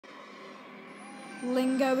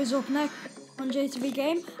Lingo is up next on JTV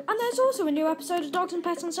Game, and there's also a new episode of Dogs and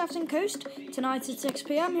Pets on Sefton Coast tonight at 6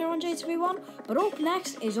 PM here on JTV1. But up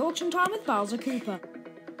next is Auction Time with Bowser Cooper.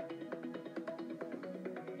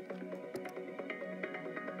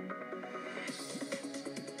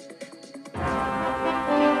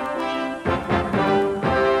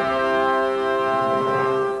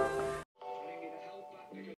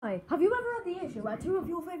 Have you ever had the issue where two of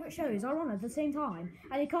your favourite shows are on at the same time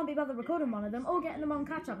and you can't be bothered recording one of them or getting them on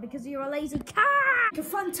catch up because you're a lazy cat? A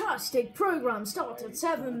fantastic programme starts at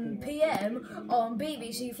 7 PM on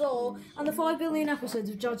BBC4 and the 5 billion episodes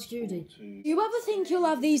of Judge Judy. Do you ever think you'll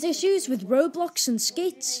have these issues with Roblox and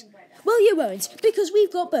skits? Well, you won't, because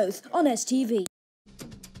we've got both on STV.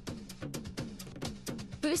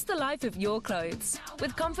 Boost the life of your clothes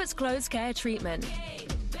with Comfort's Clothes Care Treatment.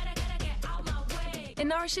 It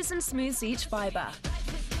nourishes and smooths each fibre,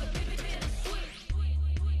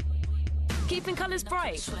 keeping colours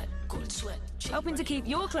bright, helping to keep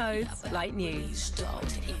your clothes like new.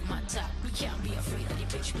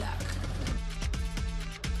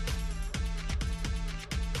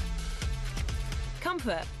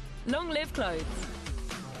 Comfort, long live clothes.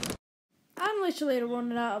 I'm literally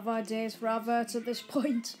running out of ideas for adverts at this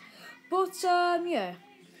point, but yeah.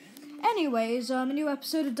 Anyways, a new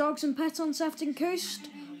episode of Dogs and Pets on Sefton Coast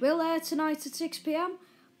will air tonight at 6 PM.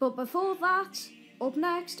 But before that, up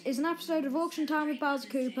next is an episode of Auction Time with Bowser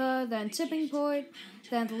Cooper, then Tipping Point,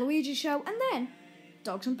 then The Luigi Show, and then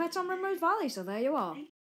Dogs and Pets on Rimrose Valley. So there you are.